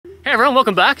Hey everyone,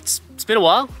 welcome back. It's been a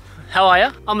while. How are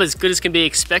you? I'm as good as can be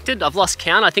expected. I've lost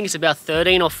count. I think it's about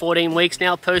 13 or 14 weeks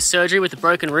now post-surgery with a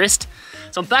broken wrist.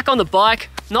 So I'm back on the bike,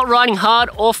 not riding hard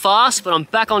or fast, but I'm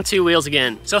back on two wheels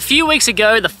again. So a few weeks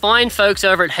ago, the fine folks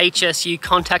over at HSU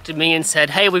contacted me and said,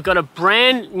 hey, we've got a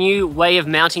brand new way of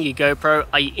mounting your GoPro.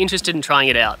 Are you interested in trying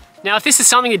it out? Now, if this is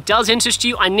something that does interest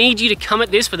you, I need you to come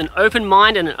at this with an open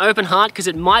mind and an open heart because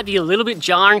it might be a little bit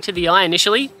jarring to the eye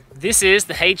initially. This is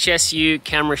the HSU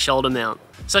camera shoulder mount.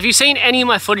 So if you've seen any of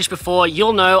my footage before,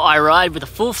 you'll know I ride with a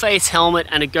full face helmet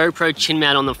and a GoPro chin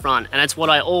mount on the front, and that's what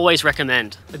I always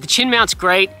recommend. But the chin mount's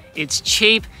great, it's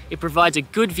cheap, it provides a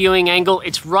good viewing angle,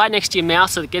 it's right next to your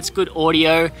mouth so it gets good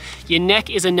audio. Your neck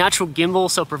is a natural gimbal,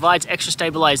 so it provides extra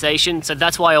stabilization, so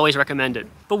that's why I always recommend it.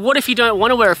 But what if you don't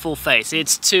want to wear a full face?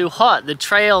 It's too hot, the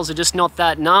trails are just not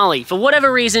that gnarly. For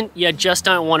whatever reason, you just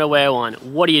don't want to wear one.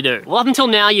 What do you do? Well, up until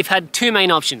now, you've had two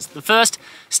main options. The first,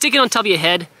 stick it on top of your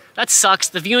head. That sucks.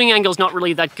 The viewing angle's not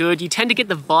really that good. You tend to get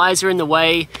the visor in the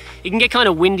way. It can get kind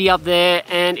of windy up there,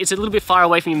 and it's a little bit far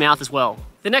away from your mouth as well.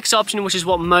 The next option, which is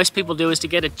what most people do, is to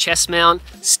get a chest mount,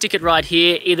 stick it right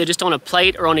here, either just on a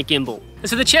plate or on a gimbal. And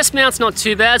so the chest mount's not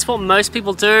too bad. It's what most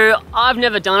people do. I've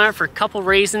never done it for a couple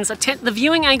reasons. The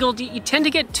viewing angle, you tend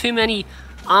to get too many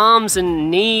arms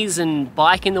and knees and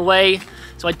bike in the way,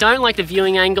 so I don't like the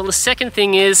viewing angle. The second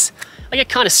thing is, I get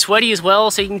kind of sweaty as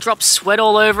well, so you can drop sweat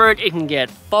all over it. It can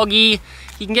get foggy.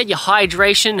 You can get your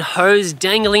hydration hose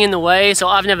dangling in the way, so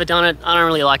I've never done it. I don't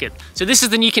really like it. So this is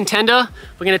the new contender.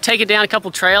 We're gonna take it down a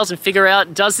couple trails and figure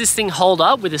out, does this thing hold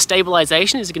up with the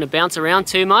stabilization? Is it gonna bounce around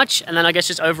too much? And then I guess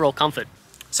just overall comfort.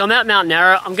 So I'm at Mount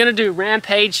Narrow. I'm gonna do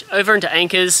Rampage over into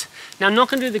Anchors. Now I'm not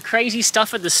gonna do the crazy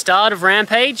stuff at the start of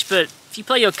Rampage, but if you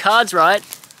play your cards right,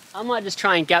 I might just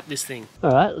try and gap this thing.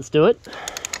 All right, let's do it.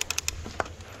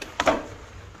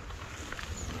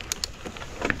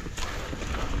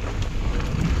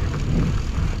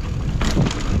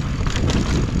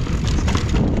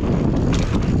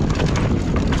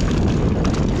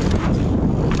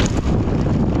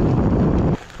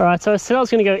 All right, so I said I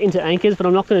was gonna go into Anchors, but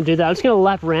I'm not gonna do that. I'm just gonna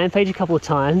lap Rampage a couple of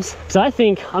times, because I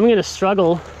think I'm gonna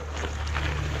struggle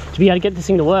to be able to get this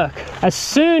thing to work. As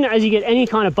soon as you get any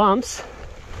kind of bumps,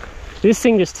 this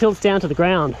thing just tilts down to the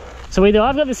ground. So either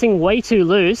I've got this thing way too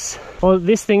loose, or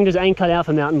this thing just ain't cut out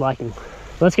for mountain biking.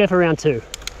 Let's go for round two.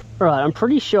 All right, I'm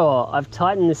pretty sure I've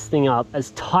tightened this thing up as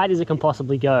tight as it can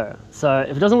possibly go. So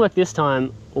if it doesn't work this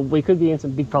time, we could be in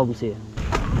some big problems here.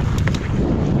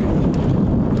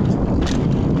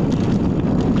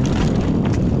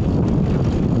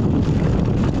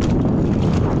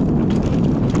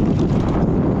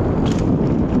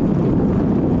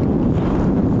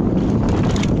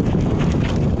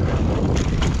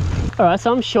 All right,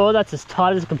 so I'm sure that's as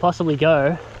tight as it can possibly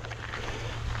go.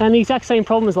 And the exact same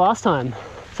problem as last time.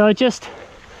 So it just,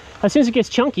 as soon as it gets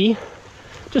chunky,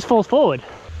 it just falls forward.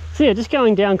 So yeah, just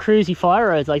going down cruisy fire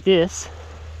roads like this,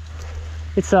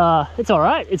 it's all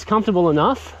right, it's comfortable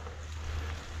enough.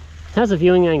 How's the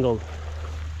viewing angle?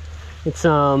 It's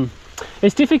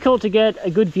difficult to get a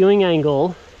good viewing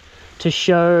angle to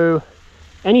show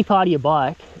any part of your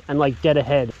bike and like dead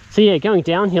ahead. So yeah, going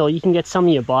downhill, you can get some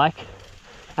of your bike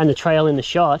and the trail in the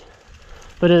shot,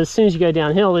 but as soon as you go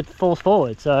downhill, it falls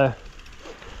forward, so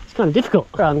it's kind of difficult.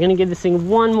 Right, I'm gonna give this thing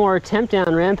one more attempt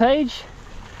down Rampage,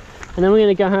 and then we're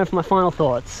gonna go home for my final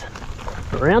thoughts.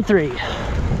 Round three.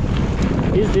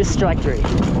 Is this strike three?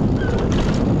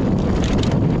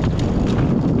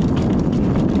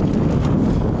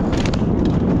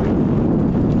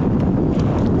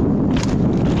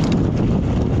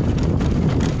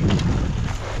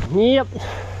 Yep.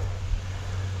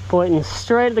 Pointing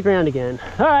straight at the ground again.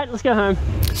 All right, let's go home.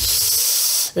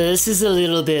 This is a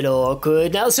little bit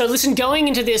awkward. Now, so listen, going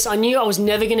into this, I knew I was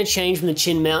never gonna change from the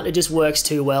chin mount. It just works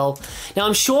too well. Now,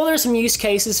 I'm sure there are some use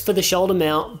cases for the shoulder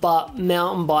mount, but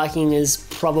mountain biking is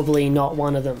probably not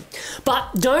one of them.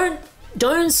 But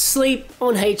don't sleep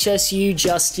on HSU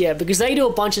just yet, because they do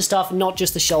a bunch of stuff, not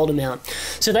just the shoulder mount.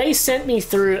 So they sent me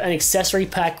through an accessory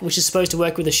pack, which is supposed to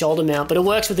work with the shoulder mount, but it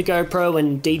works with the GoPro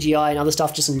and DJI and other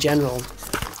stuff just in general.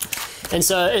 And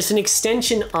so it's an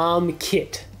extension arm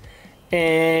kit.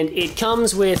 And it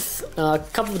comes with a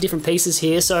couple of different pieces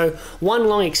here. So one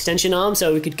long extension arm,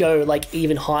 so we could go like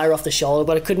even higher off the shoulder,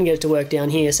 but I couldn't get it to work down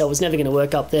here, so it was never gonna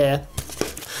work up there.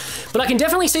 But I can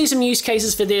definitely see some use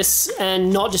cases for this,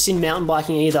 and not just in mountain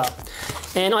biking either.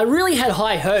 And I really had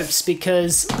high hopes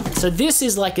because, so this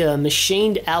is like a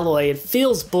machined alloy. It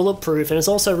feels bulletproof, and it's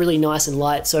also really nice and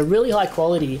light, so really high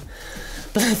quality.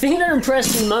 But the thing that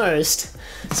impressed me most,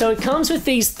 so it comes with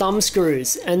these thumb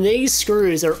screws, and these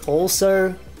screws are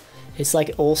also It's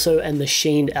like also a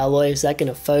machined alloy. Is that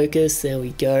gonna focus? There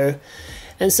we go.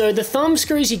 And so the thumb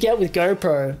screws you get with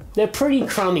GoPro, they're pretty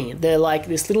crummy. They're like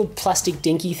this little plastic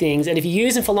dinky things, and if you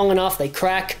use them for long enough, they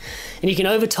crack, and you can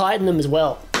over tighten them as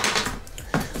well.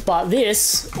 But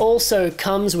this also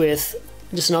comes with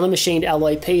just another machined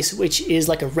alloy piece, which is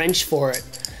like a wrench for it.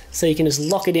 So you can just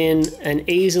lock it in and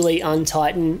easily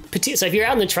untighten. So if you're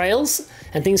out in the trails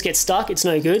and things get stuck, it's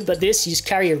no good, but this, you just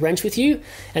carry a wrench with you,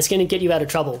 and it's gonna get you out of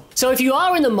trouble. So if you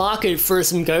are in the market for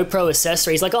some GoPro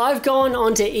accessories, like I've gone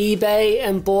onto eBay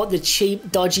and bought the cheap,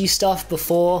 dodgy stuff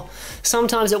before.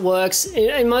 Sometimes it works,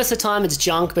 and most of the time it's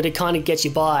junk, but it kind of gets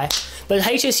you by. But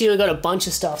HSU have got a bunch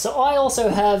of stuff. So I also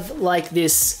have like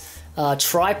this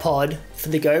tripod for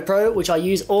the GoPro, which I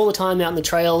use all the time out in the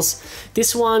trails.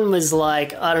 This one was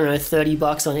like, I don't know, 30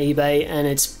 bucks on eBay, and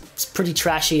it's pretty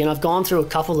trashy, and I've gone through a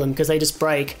couple of them because they just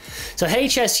break. So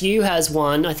HSU has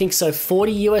one, I think so,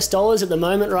 $40 US at the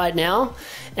moment right now,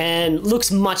 and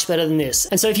looks much better than this.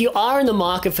 And so if you are in the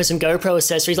market for some GoPro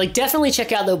accessories, like definitely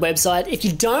check out their website. If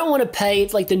you don't want to pay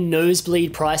like the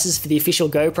nosebleed prices for the official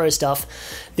GoPro stuff,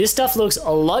 this stuff looks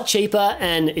a lot cheaper,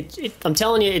 and I'm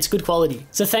telling you, it's good quality.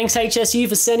 So thanks HSU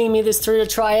for sending me this through to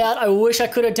try out. I wish I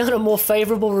could have done a more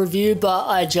favorable review, but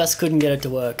I just couldn't get it to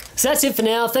work. So that's it for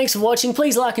now. Thanks for watching.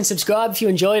 Please like and subscribe if you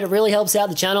enjoyed. It really helps out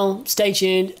the channel. Stay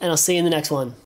tuned, and I'll see you in the next one.